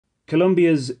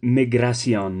Colombia's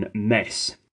Migración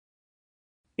mess.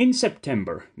 In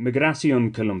September,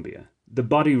 Migración Colombia, the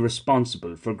body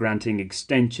responsible for granting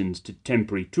extensions to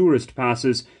temporary tourist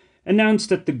passes, announced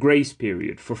that the grace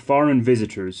period for foreign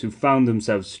visitors who found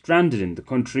themselves stranded in the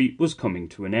country was coming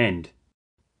to an end.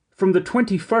 From the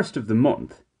 21st of the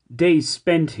month, days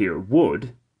spent here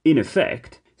would, in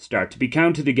effect, start to be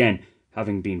counted again,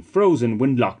 having been frozen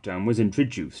when lockdown was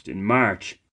introduced in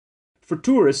March. For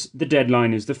tourists, the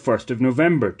deadline is the 1st of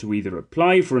November to either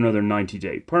apply for another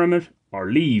 90-day permit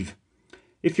or leave.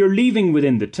 If you're leaving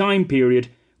within the time period,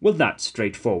 well, that's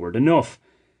straightforward enough.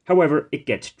 However, it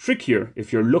gets trickier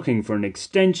if you're looking for an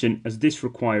extension, as this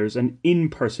requires an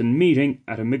in-person meeting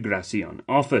at a Migración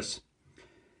office.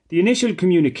 The initial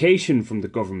communication from the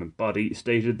government body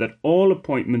stated that all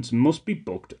appointments must be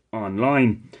booked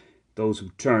online. Those who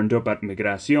turned up at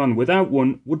Migración without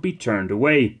one would be turned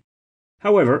away.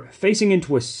 However, facing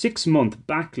into a 6-month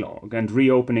backlog and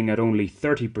reopening at only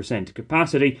 30%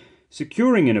 capacity,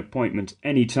 securing an appointment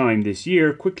any time this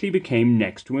year quickly became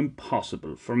next to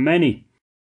impossible for many.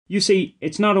 You see,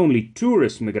 it's not only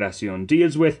tourists Migración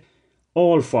deals with.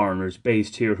 All foreigners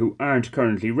based here who aren't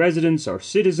currently residents or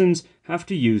citizens have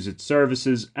to use its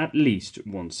services at least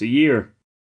once a year.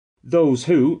 Those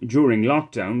who, during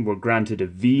lockdown, were granted a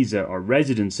visa or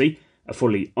residency, a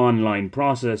fully online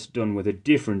process done with a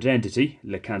different entity,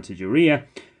 La Cancillería,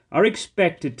 are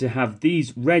expected to have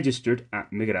these registered at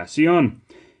Migración.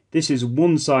 This is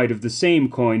one side of the same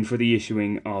coin for the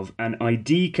issuing of an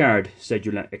ID card,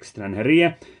 Cédula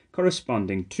Extranjería,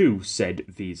 corresponding to said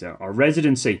visa or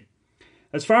residency.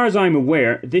 As far as I'm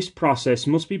aware, this process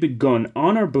must be begun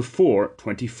on or before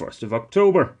 21st of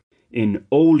October. In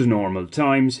old normal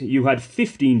times, you had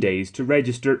 15 days to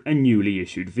register a newly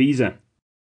issued visa.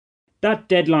 That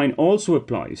deadline also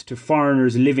applies to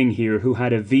foreigners living here who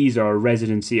had a visa or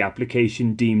residency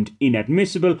application deemed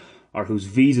inadmissible, or whose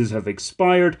visas have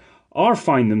expired, or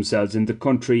find themselves in the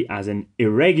country as an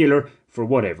irregular for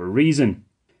whatever reason.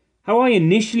 How I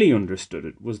initially understood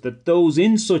it was that those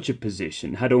in such a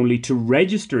position had only to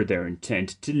register their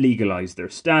intent to legalise their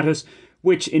status,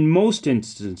 which in most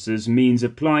instances means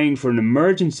applying for an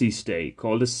emergency stay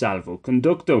called a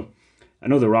salvoconducto.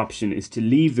 Another option is to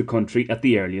leave the country at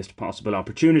the earliest possible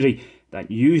opportunity. That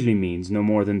usually means no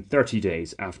more than 30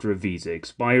 days after a visa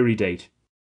expiry date.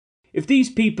 If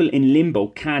these people in limbo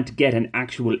can't get an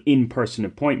actual in-person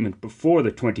appointment before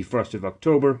the 21st of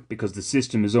October because the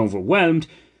system is overwhelmed,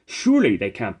 surely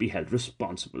they can't be held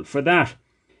responsible for that.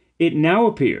 It now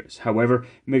appears, however,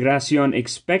 Migración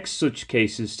expects such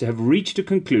cases to have reached a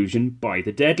conclusion by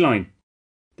the deadline.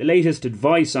 The latest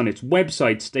advice on its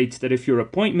website states that if your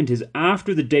appointment is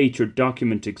after the date your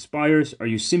document expires, or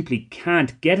you simply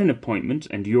can't get an appointment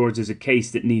and yours is a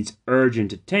case that needs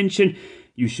urgent attention,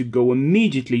 you should go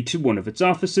immediately to one of its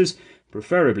offices,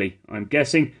 preferably, I'm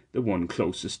guessing, the one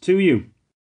closest to you.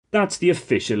 That's the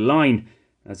official line.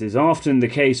 As is often the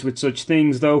case with such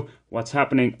things, though, what's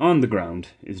happening on the ground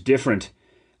is different.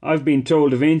 I've been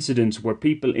told of incidents where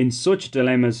people in such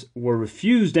dilemmas were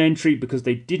refused entry because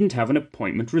they didn't have an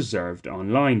appointment reserved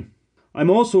online. I'm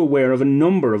also aware of a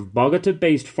number of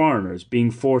Bogota-based foreigners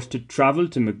being forced to travel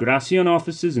to Migración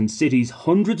offices in cities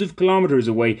hundreds of kilometres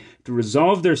away to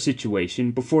resolve their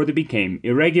situation before they became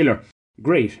irregular.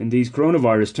 Great in these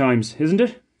coronavirus times, isn't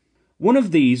it? One of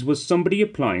these was somebody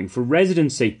applying for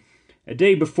residency. A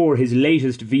day before his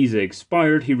latest visa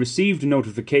expired, he received a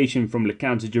notification from La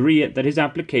Cancillería that his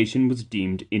application was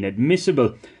deemed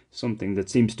inadmissible, something that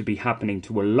seems to be happening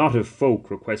to a lot of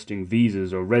folk requesting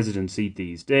visas or residency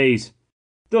these days.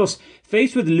 Thus,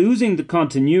 faced with losing the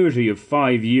continuity of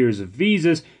 5 years of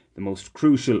visas, the most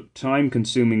crucial,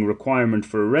 time-consuming requirement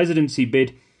for a residency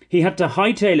bid, he had to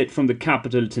hightail it from the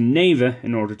capital to Neiva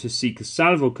in order to seek a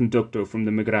salvoconducto from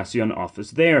the Migración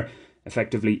office there,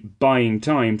 effectively buying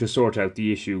time to sort out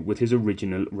the issue with his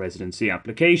original residency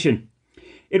application.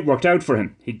 It worked out for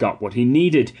him. He got what he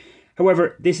needed.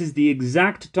 However, this is the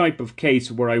exact type of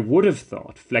case where I would have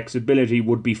thought flexibility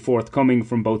would be forthcoming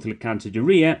from both La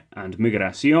Cancillería and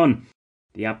Migración.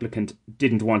 The applicant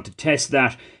didn't want to test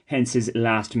that, hence his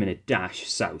last-minute dash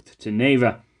south to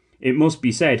Neiva. It must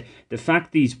be said, the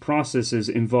fact these processes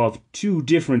involve two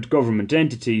different government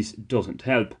entities doesn't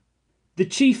help. The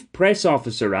chief press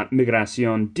officer at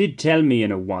Migración did tell me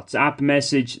in a WhatsApp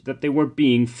message that they were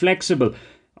being flexible.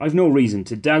 I've no reason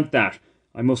to doubt that.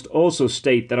 I must also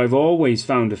state that I've always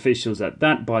found officials at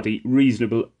that body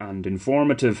reasonable and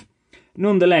informative.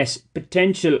 Nonetheless,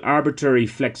 potential arbitrary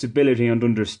flexibility and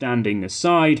understanding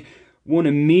aside, one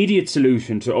immediate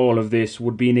solution to all of this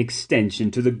would be an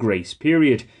extension to the grace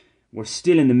period. We're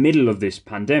still in the middle of this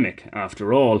pandemic,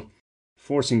 after all.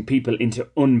 Forcing people into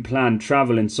unplanned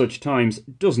travel in such times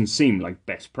doesn't seem like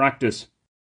best practice.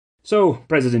 So,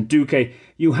 President Duque,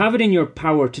 you have it in your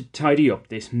power to tidy up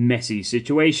this messy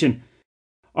situation.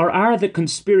 Or are the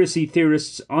conspiracy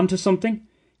theorists onto something?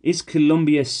 Is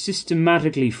Colombia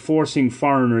systematically forcing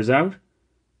foreigners out?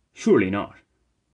 Surely not.